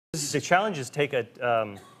The challenge is take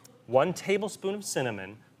a 1 tablespoon of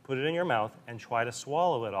cinnamon, put it in your mouth, and try to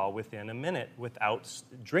swallow it all within a minute without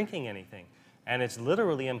drinking anything. And it's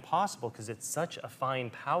literally impossible because it's such a fine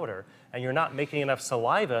powder, and you're not making enough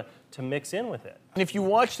saliva to mix in with it. And if you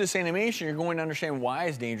watch this animation, you're going to understand why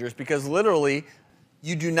it's dangerous, because literally,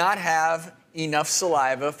 you do not have enough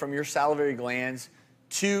saliva from your salivary glands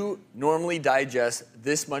to normally digest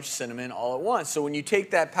this much cinnamon all at once. So when you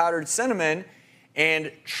take that powdered cinnamon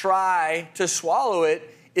and try to swallow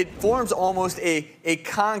it, it forms almost a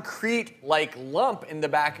concrete-like lump in the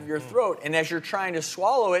back of your throat. And as you're trying to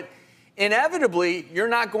swallow it, inevitably, you're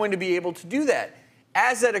not going to be able to do that.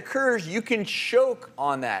 As that occurs, you can choke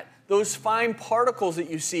on that. Those fine particles that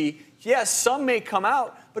you see, yes, some may come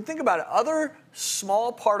out, but think about it. Other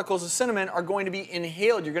small particles of cinnamon are going to be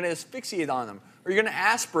inhaled. You're going to asphyxiate on them, or you're going to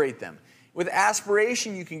aspirate them. With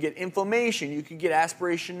aspiration, you can get inflammation. You can get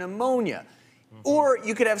aspiration pneumonia. Or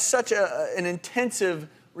you could have such an intensive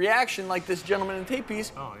reaction like this gentleman in the tape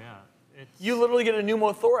piece. Oh, yeah. You literally get a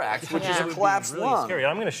pneumothorax, which is a collapsed really lung. Scary.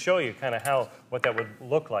 I'm going to show you kind of what that would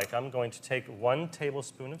look like. I'm going to take 1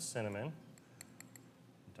 tablespoon of cinnamon,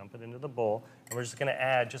 dump it into the bowl, and we're just going to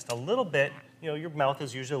add just a little bit. You know, your mouth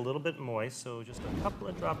is usually a little bit moist, so just a couple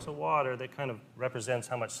of drops of water that kind of represents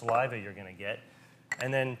how much saliva you're going to get.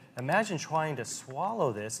 And then imagine trying to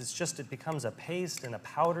swallow this. It becomes a paste and a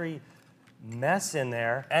powdery mess in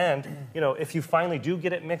there. And, you know, if you finally do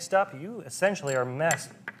get it mixed up, you essentially are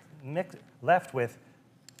left with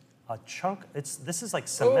a chunk. This is like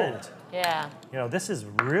cement. Ooh. Yeah. You know, this is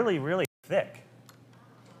really, really thick.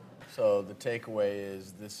 So the takeaway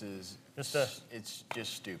is it's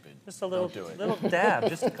just stupid. Just a little, Don't do it. little dab,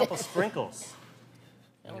 just a couple sprinkles.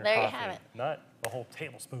 Well, there you have it. Not a whole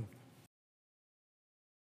tablespoon.